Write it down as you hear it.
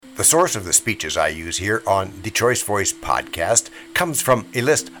The source of the speeches I use here on the Choice Voice podcast comes from a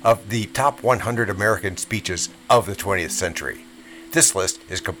list of the top 100 American speeches of the 20th century. This list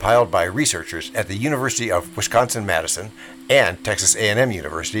is compiled by researchers at the University of Wisconsin-Madison and Texas A&M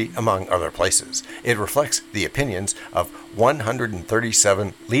University, among other places. It reflects the opinions of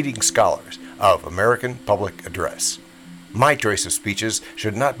 137 leading scholars of American public address. My choice of speeches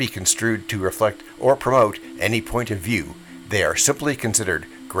should not be construed to reflect or promote any point of view. They are simply considered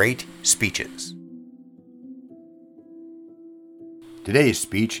great speeches. Today's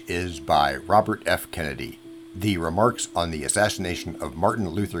speech is by Robert F. Kennedy, the remarks on the assassination of Martin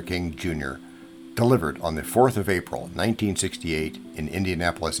Luther King, Jr., delivered on the 4th of April, 1968 in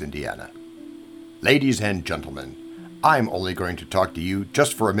Indianapolis, Indiana. Ladies and gentlemen, I'm only going to talk to you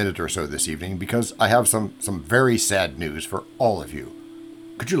just for a minute or so this evening because I have some very sad news for all of you.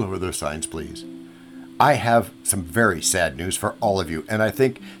 Could you lower those signs, please? I have some very sad news for all of you, and I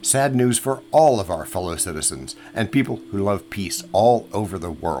think sad news for all of our fellow citizens and people who love peace all over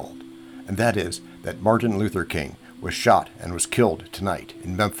the world. And that is that Martin Luther King was shot and was killed tonight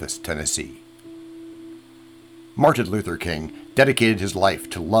in Memphis, Tennessee. Martin Luther King dedicated his life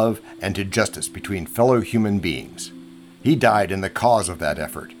to love and to justice between fellow human beings. He died in the cause of that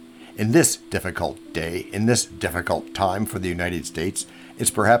effort. In this difficult day, in this difficult time for the United States,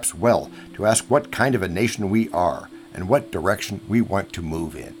 it's perhaps well to ask what kind of a nation we are and what direction we want to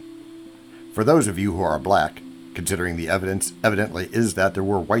move in. For those of you who are black, considering the evidence evidently is that there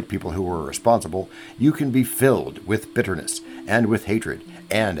were white people who were responsible, you can be filled with bitterness and with hatred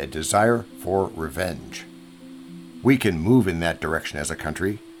and a desire for revenge. We can move in that direction as a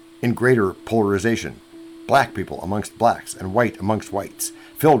country, in greater polarization, black people amongst blacks and white amongst whites,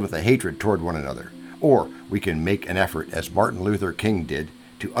 filled with a hatred toward one another. Or we can make an effort, as Martin Luther King did,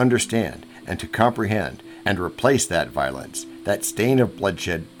 to understand and to comprehend and replace that violence, that stain of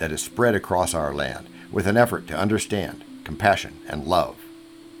bloodshed that is spread across our land, with an effort to understand, compassion, and love.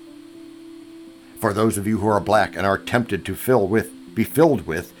 For those of you who are black and are tempted to be filled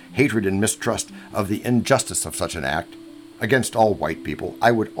with hatred and mistrust of the injustice of such an act against all white people,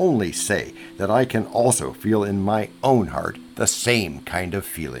 I would only say that I can also feel in my own heart the same kind of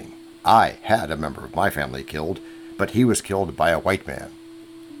feeling. I had a member of my family killed, but he was killed by a white man.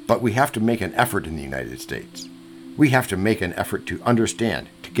 But we have to make an effort in the United States. We have to make an effort to understand,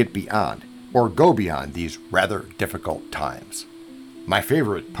 to get beyond, or go beyond these rather difficult times. My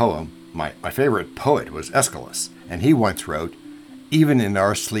favorite poet was Aeschylus, and he once wrote, "Even in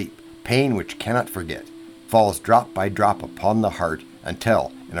our sleep, pain which cannot forget falls drop by drop upon the heart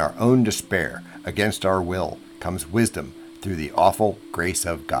until, in our own despair, against our will, comes wisdom through the awful grace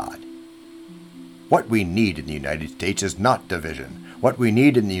of God." What we need in the United States is not division. What we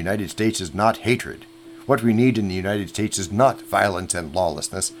need in the United States is not hatred. What we need in the United States is not violence and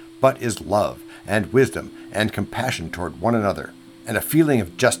lawlessness, but is love and wisdom and compassion toward one another, and a feeling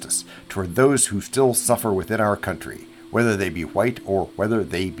of justice toward those who still suffer within our country, whether they be white or whether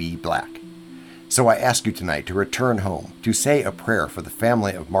they be black. So I ask you tonight to return home, to say a prayer for the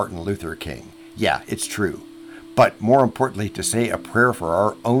family of Martin Luther King. Yeah, it's true. But more importantly, to say a prayer for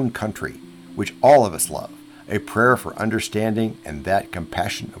our own country, which all of us love, a prayer for understanding and that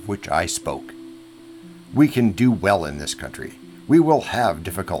compassion of which I spoke. We can do well in this country. We will have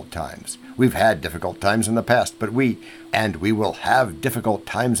difficult times. We've had difficult times in the past, but we will have difficult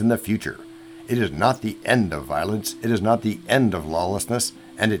times in the future. It is not the end of violence, it is not the end of lawlessness,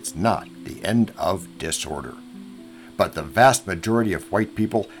 and it's not the end of disorder. But the vast majority of white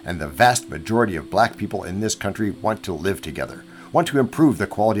people and the vast majority of black people in this country want to live together, want to improve the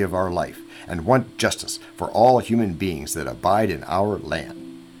quality of our life, and want justice for all human beings that abide in our land.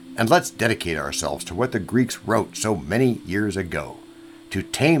 And let's dedicate ourselves to what the Greeks wrote so many years ago, to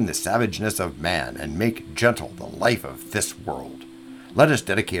tame the savageness of man and make gentle the life of this world. Let us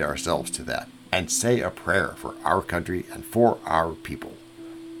dedicate ourselves to that and say a prayer for our country and for our people.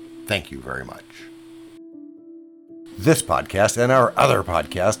 Thank you very much. This podcast and our other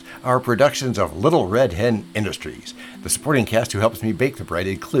podcast are productions of Little Red Hen Industries. The supporting cast who helps me bake the bread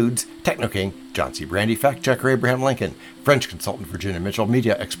includes Techno-King, John C. Brandy, Fact Checker Abraham Lincoln, French consultant Virginia Mitchell,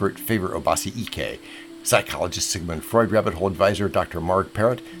 media expert Favor Obasi Ike, psychologist Sigmund Freud, rabbit hole advisor Dr. Marg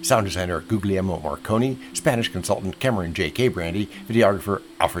Parrott, sound designer Guglielmo Marconi, Spanish consultant Cameron J.K. Brandy, videographer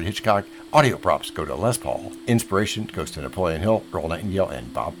Alfred Hitchcock, Audio props go to Les Paul. Inspiration goes to Napoleon Hill, Earl Nightingale,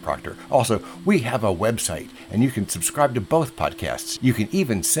 and Bob Proctor. Also, we have a website, and you can subscribe to both podcasts. You can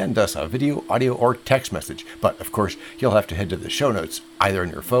even send us a video, audio, or text message. But, of course, you'll have to head to the show notes, either on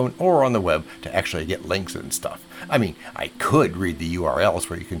your phone or on the web, to actually get links and stuff. I mean, I could read the URLs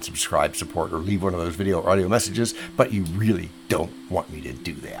where you can subscribe, support, or leave one of those video or audio messages, but you really don't want me to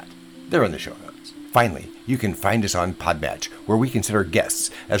do that. They're in the show notes. Finally, you can find us on Podmatch, where we consider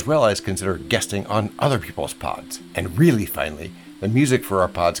guests, as well as consider guesting on other people's pods. And really finally, the music for our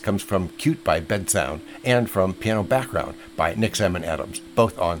pods comes from Cute by Bed Sound and from Piano Background by Nick Simon Adams,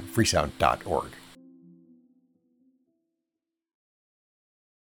 both on freesound.org.